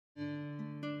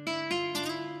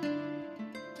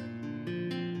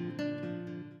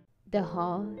The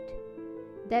heart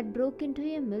that broke into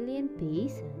a million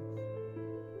pieces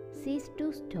ceased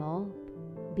to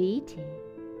stop beating.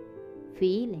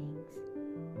 Feelings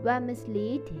were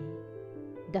misleading.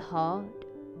 The heart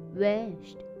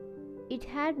wished it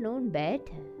had known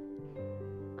better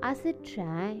as it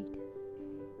tried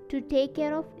to take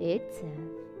care of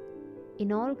itself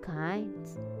in all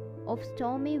kinds of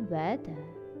stormy weather.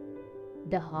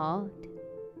 The heart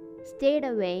stayed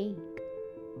awake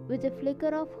with a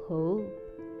flicker of hope.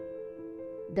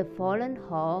 The fallen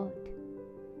heart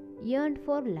yearned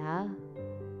for love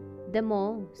the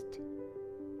most.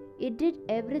 It did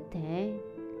everything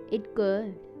it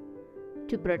could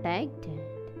to protect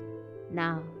it.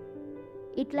 Now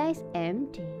it lies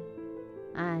empty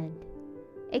and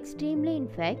extremely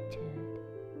infected.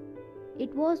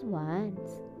 It was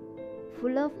once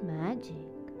full of magic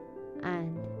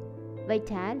and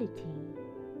vitality.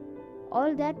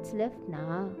 All that's left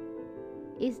now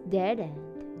is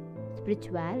deadened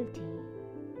spirituality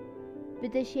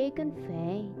with a shaken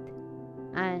faith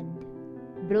and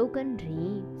broken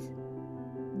dreams.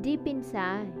 Deep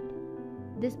inside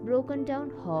this broken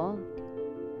down heart,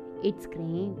 it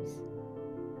screams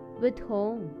with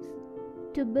homes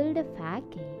to build a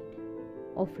facade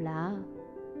of love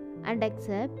and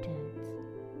acceptance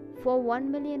for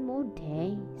 1 million more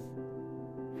days.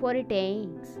 For it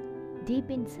aches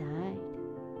deep inside,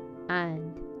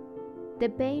 and the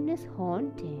pain is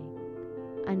haunting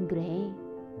and grey,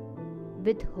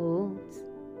 with hopes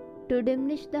to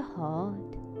diminish the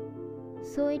heart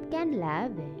so it can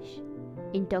lavish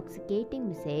intoxicating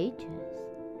messages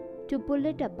to pull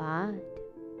it apart.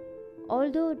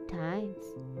 Although at times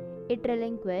it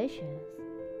relinquishes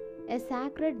a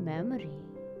sacred memory,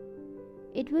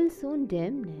 it will soon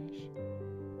diminish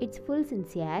its full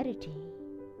sincerity.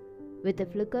 With a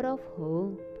flicker of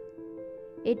hope,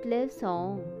 it lives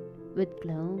on with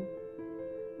gloom,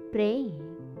 praying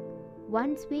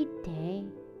one sweet day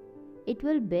it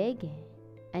will begin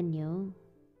anew.